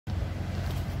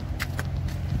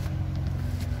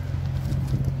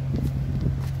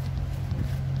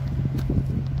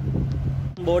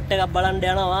Boat එකක් බලන්න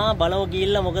යනවා බලමු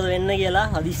ගිහිල්ලා මොකද වෙන්නේ කියලා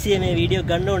හදිස්සියේ මේ වීඩියෝ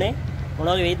ගන්න ඕනේ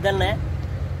මොනවා වගේ වෙයිද දන්නේ නැහැ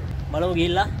බලමු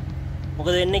ගිහිල්ලා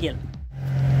මොකද වෙන්නේ කියලා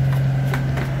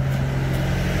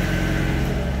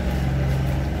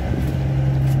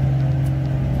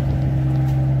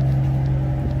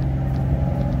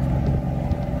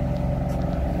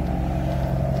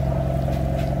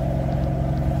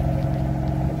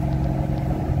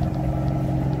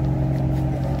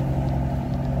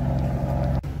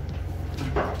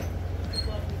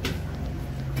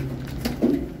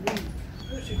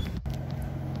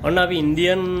ඔන්න අපි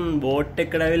ඉන්දියන් බෝට්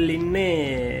එකකට ඇවිල්ලා ඉන්නේ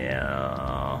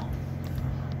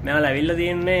මෙයාලා ඇවිල්ලා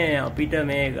තියන්නේ අපිට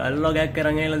මේ ගල්වගයක්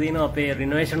අරන් ඇවිල්ලා දිනවා අපේ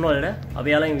රිනෝවේෂන් වලට අපි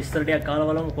යාළුවන් විස්තර ටිකක් අහලා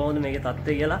බලමු කොහොමද මේකේ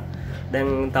තත්ත්වය කියලා දැන්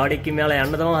තව ටිකකින් මෙයාලා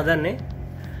යන්න තමයි හදන්නේ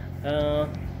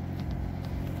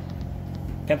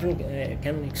Captain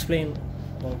can you explain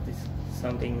about this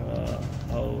something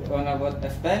how going about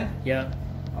especial? Yeah.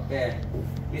 Okay.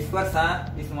 This was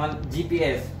this one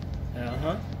GPS.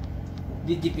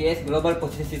 This GPS global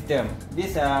position system.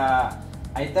 This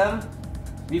item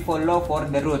we follow for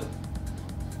the route.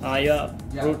 Yeah,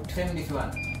 route. Same this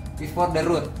one. This for the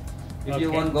route. If you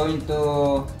want going to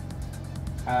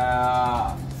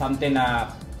something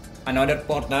another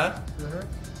port,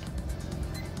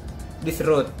 this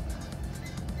route.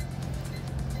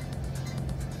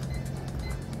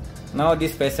 Now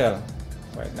this special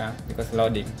right now because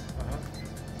loading.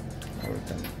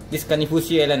 This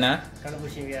Kanifushi Island,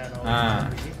 Kanifushi, yeah, no.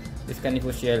 This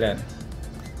Kanifushi Island.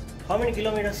 How many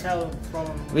kilometers have from?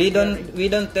 We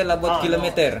don't tell about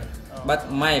kilometer,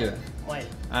 but mile.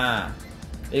 Mile.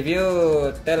 If you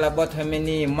tell about how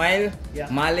many mile,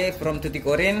 Malay from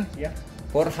Tuticorin,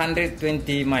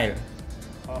 420 mile.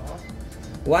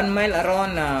 1 mile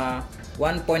around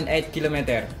 1.8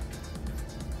 kilometer.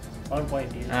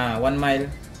 1.8. 1 mile.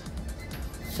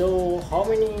 So how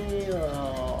many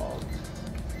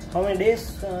days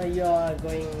you are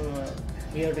going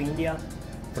here to India?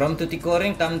 From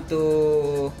Tuticorin come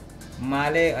to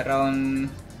Malay around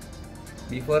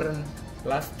before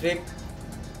last trip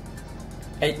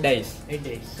 8 days. 8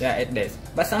 days. Yeah, 8 days.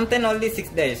 But sometimes only 6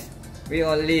 days. We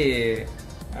only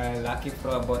lucky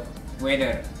for about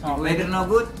weather. If weather no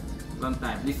good, long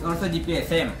time. This also GPS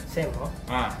same. Same,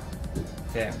 huh?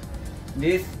 Same.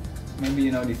 This maybe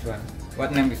you know this one.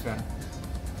 What name this one?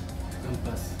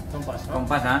 Compass. Compass.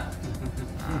 Compass, huh?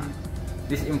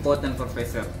 This important for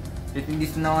vessel. If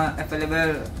this no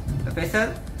available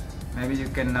vessel, maybe you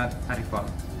cannot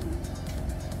arrive.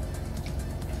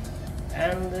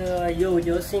 And you're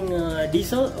using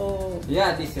diesel or?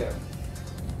 Yeah, diesel.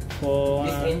 For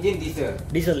this engine diesel.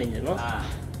 Diesel engine, no?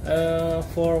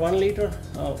 For 1 liter?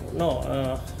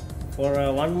 For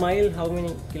 1 mile, how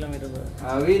many kilometers?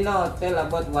 We know tell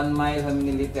about 1 mile how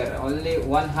many liter. Only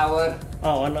 1 hour.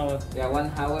 1 hour. Yeah,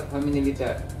 1 hour how many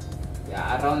liter?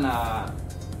 Yeah, around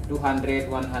 200,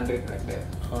 100 like that.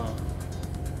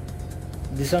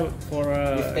 This one for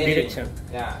direction.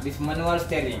 Yeah, this manual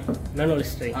steering. Manual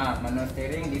steering. Manual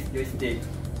steering. This joystick.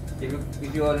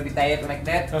 If you already tired like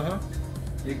that,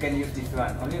 you can use this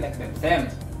one. Only like that. Same.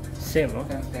 Same, no?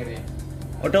 Same steering.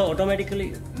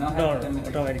 Automatically? No,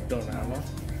 automatic don't have, no?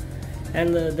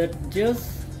 And that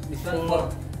just this one for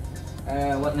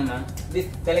what name? This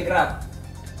telegraph.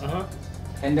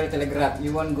 Handle telegraph.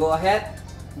 You want go ahead,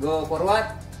 go forward,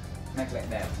 make like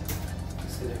that.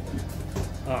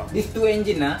 This 2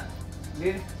 engine,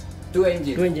 This 2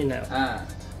 engine. 2 engine now.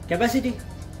 Capacity?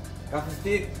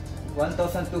 Capacity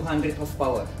 1,200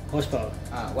 horsepower. Horsepower.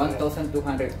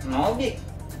 1,200. No big.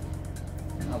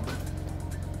 No big.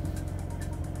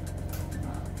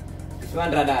 This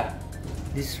one radar.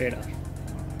 This radar.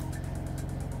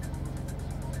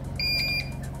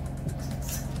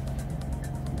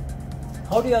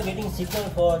 How do you are getting signal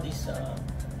for this?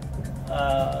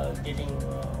 Getting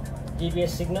GPS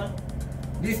signal?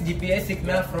 This GPS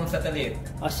signal from satellite.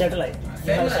 Satellite.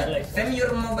 Same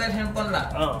your mobile handphone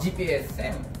lah. GPS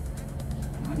same.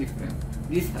 No different.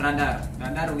 This radar.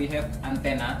 Radar we have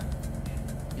antenna.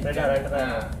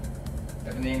 Radar.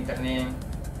 Turning.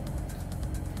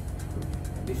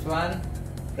 This one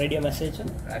radio message.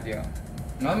 Radio.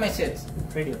 No message.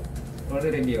 Radio. Only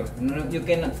radio. No, you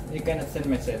cannot send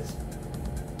message.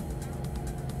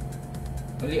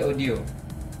 Only audio.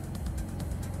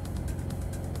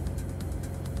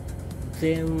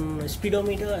 Same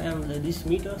speedometer and these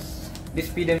meters.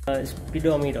 This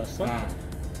speedometers. No?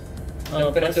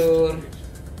 Temperature.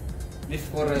 This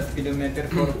for speedometer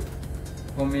for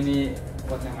how many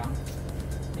what name?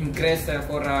 Increase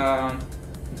for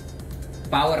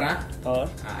power. Power.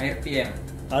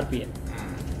 RPM.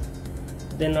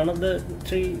 Then another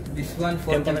 3. This one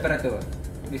for temperature.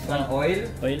 This one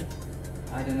oil. Oil.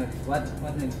 I don't know what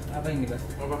name. Apa ini bos?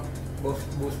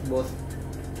 Bos.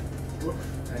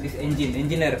 This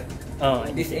engineer. Oh,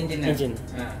 This engineer. engine.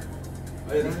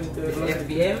 This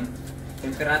RPM,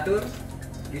 temperature.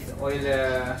 This oil.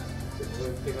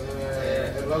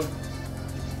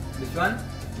 This one.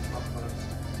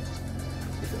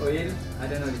 This oil. I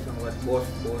don't know this one what.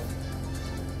 Boss.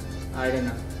 I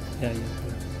don't know. Yeah.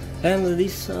 And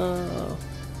this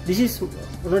is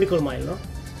nautical mile, no?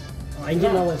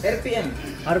 Engine hours. RPM.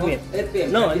 RPM. Oh,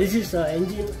 RPM. No, this is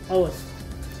engine hours.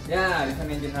 Yeah, this one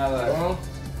engine hour.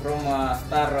 From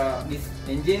start this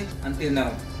engine until now.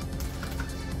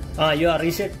 You are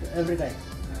reset every time.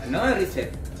 No reset.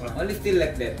 Only still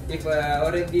like that. If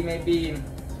already maybe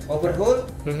overhaul,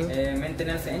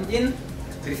 maintenance engine,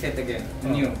 reset again.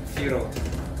 New, zero.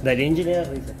 That engineer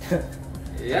reset.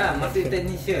 Yeah, masih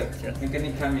technician.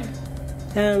 Mechanic coming.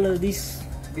 And this.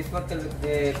 This for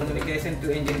communication to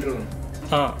engine room.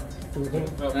 To him.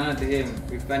 To him.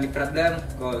 If any problem,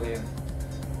 call him.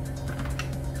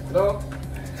 Hello.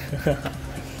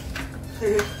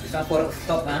 This one for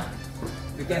stop,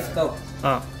 You can stop.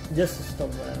 Just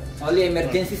stop. Only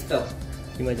emergency stop.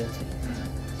 Emergency.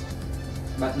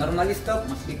 But normally stop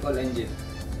must be call engine.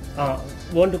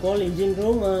 Want to call engine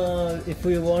room if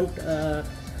we want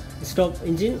stop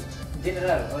engine?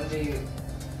 General only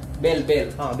bell.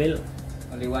 Bell.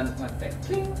 Only one tap.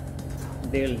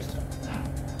 They will stop.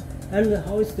 And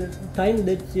how is the time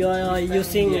that you are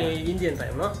using Indian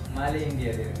time, no? Malay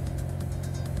India.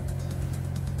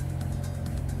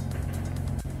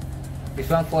 This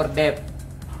one for depth.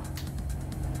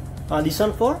 This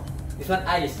one for? This one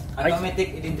ice.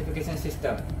 Automatic identification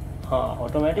system.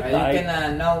 Automatic. You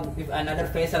can know if another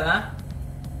vessel,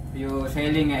 you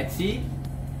sailing at sea.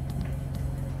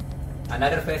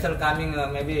 Another vessel coming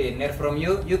maybe near from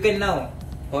you. You can know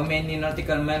how many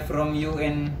nautical miles from you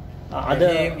and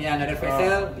another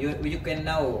vessel. You can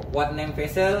know what name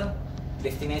vessel,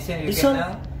 destination. You can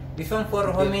know. This one for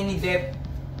how many depth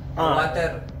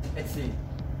water at sea.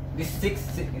 This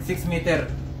 6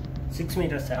 meter. 6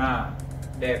 meters.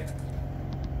 Depth.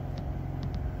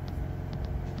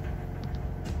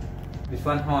 This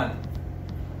one horn.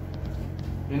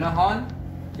 You know horn?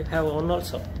 You have horn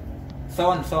also.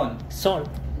 Son.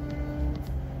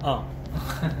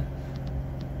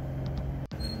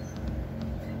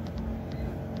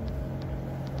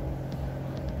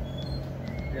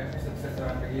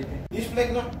 This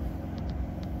flag no?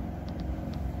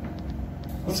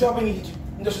 Siapa yang hiji?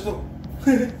 Enggak situ.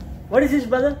 What is this,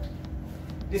 brother?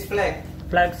 This flag.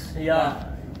 Flags, yeah.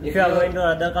 If you are going to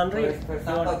other country, for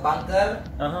example, bunker.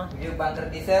 You You bunker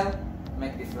diesel,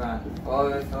 make this one.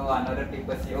 So another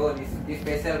people see, this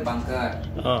vessel bunker.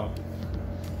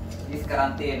 This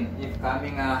quarantine. If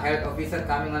coming a health officer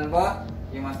coming on board,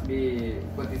 you must be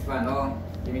put this one.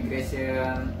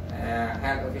 Immigration,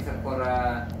 health officer for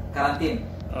quarantine.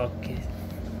 Okay.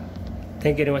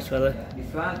 Thank you very much, brother.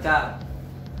 This one chart.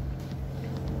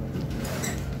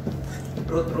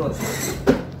 Road.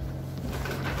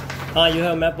 You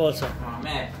have map also.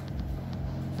 Map.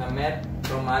 A map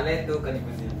from Malay to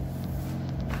Kanipusi.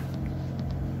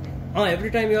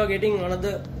 Every time you are getting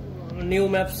another new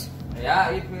maps.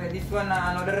 Yeah, if this one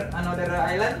another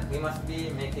island, we must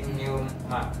be making new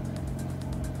map.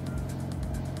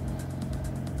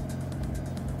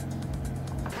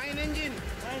 Main engine.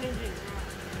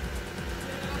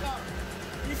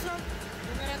 This one?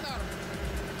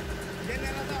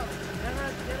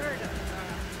 Generator.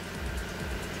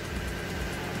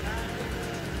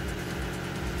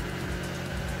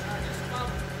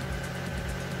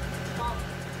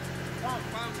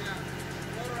 Pump, yeah.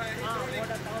 For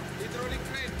hydraulic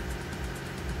crane.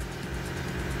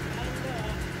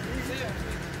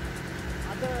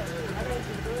 Other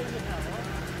doing it now.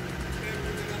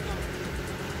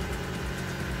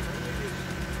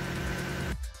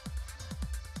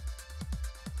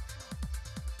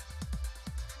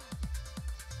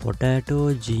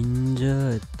 Potato,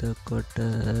 ginger,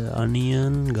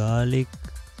 onion, garlic,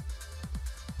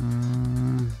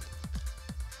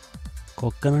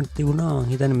 coconut තිබුණා.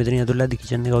 හිතන්නේ මෙතන ඇතුළේ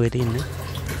kitchen එක වගේ තියෙන්නේ.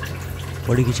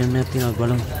 පොඩි kitchen එකක් තියෙනවා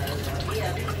බලමු.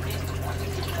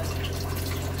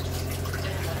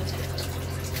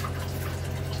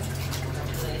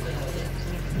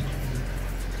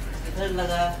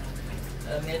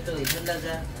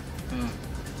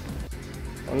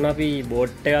 ඔන්න අපි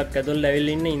බෝට් එකක් ඇතුළේ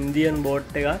ඇවිල්ලා ඉන්නේ ඉන්දියන්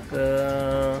බෝට් එකක්.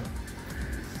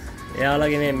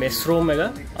 එයාලගේ මේ මෙස් රූම් එක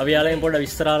අපි යාලගෙන් පොඩ්ඩක්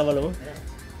විස්තර අහලා බලමු.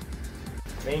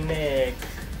 මේ ඉන්නේ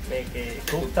මේකේ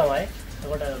කුක් තමයි.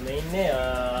 එතකොට මේ ඉන්නේ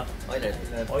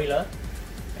ඔයිලර්.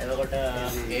 එතකොට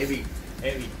AV.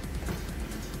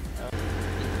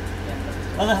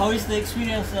 Brother, how is the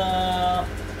experience?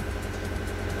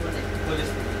 Full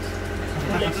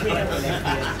Full experience.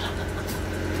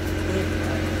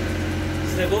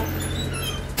 Sego?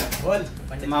 Well,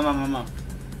 Mama.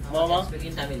 Mama? Speak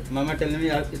in Tamil. Mama tell me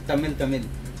Tamil.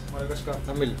 Madagascar,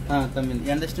 Tamil. Tamil.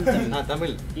 You understand Tamil?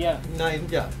 Tamil. Yeah. Na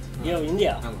India. Yeah,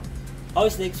 India. How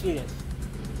is the experience?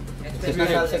 कितना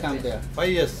साल से काम किया? 5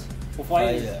 years. For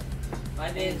 5 years.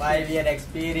 5 year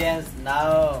experience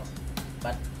now,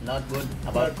 but not good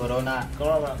about corona.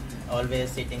 Corona.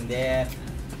 Always sitting there,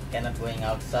 cannot going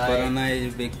outside, Corona is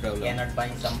a big problem. cannot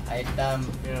buying some item.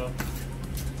 Yeah.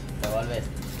 So always.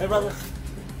 Hey brother.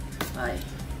 Hi,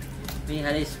 me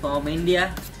Harish from India,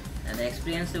 and the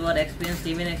experience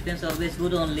even experience always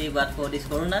good only, but for this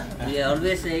corona, we are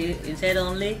always inside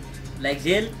only, like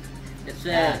jail. That's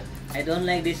why I don't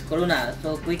like this corona.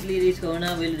 So quickly this corona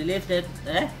will relieve that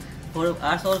for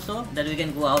us also, that we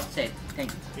can go outside. Thank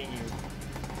you. Thank you.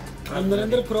 I'm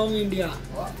Narendra from India.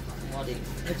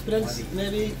 Experience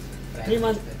maybe 3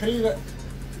 months,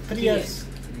 3 years.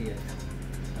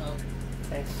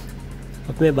 Thanks.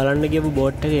 අපි මේ බලන්න ගියපු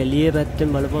boat එක එළියේ පැත්තෙන්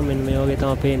බලපුවම මෙන්න මේ වගේ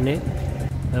තමයි පේන්නේ.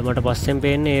 මට පස්සෙන්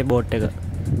පේන්නේ මේ බෝට් එක.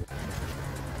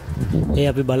 ඒ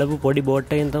අපි බලපු පොඩි බෝට්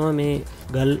එකෙන් තමයි මේ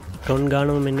ගල් ටොන්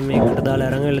ගානම මෙන්න මේකට දාලා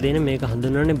අරන් වෙලා තියෙන්නේ. මේක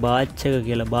හඳුන්වන්නේ බාච් එක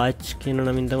කියලා. බාච් කියන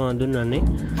නමින් තමයි හඳුන්වන්නේ.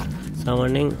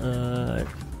 සාමාන්‍යයෙන්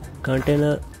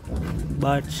කන්ටේනර්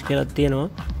බාච් කියලා තියෙනවා.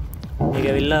 මේක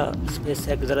ඇවිල්ලා ස්පේස්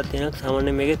එකක් විතරක් තියෙනවා.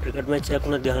 සාමාන්‍යයෙන් මේකේ ක්‍රිකට් මැච් එකක්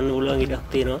උනත් ගහන්න පුළුවන් ඉඩක්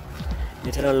තියෙනවා.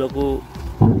 මෙතන ලොකු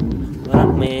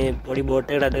මේ පොඩි බෝට්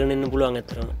එකට අදගෙන ඉන්න පුළුවන්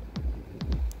ඇත්තටම.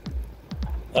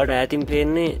 ඔයාලට ඈතින්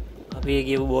පේන්නේ අපි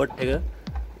ගියපු බෝට් එක.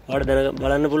 ඔයාලට දැන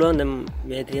බලන්න පුළුවන් දැන්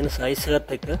මේ තියෙන සයිස් එකත්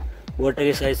එක්ක බෝට්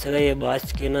එකේ සයිස් එකයි ඒ බාච්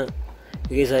කියන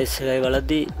එකේ සයිස් එකයි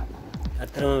බලද්දී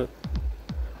ඇත්තටම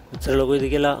උත්තර ලොකුයිද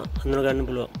කියලා හඳුනා ගන්න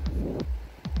පුළුවන්.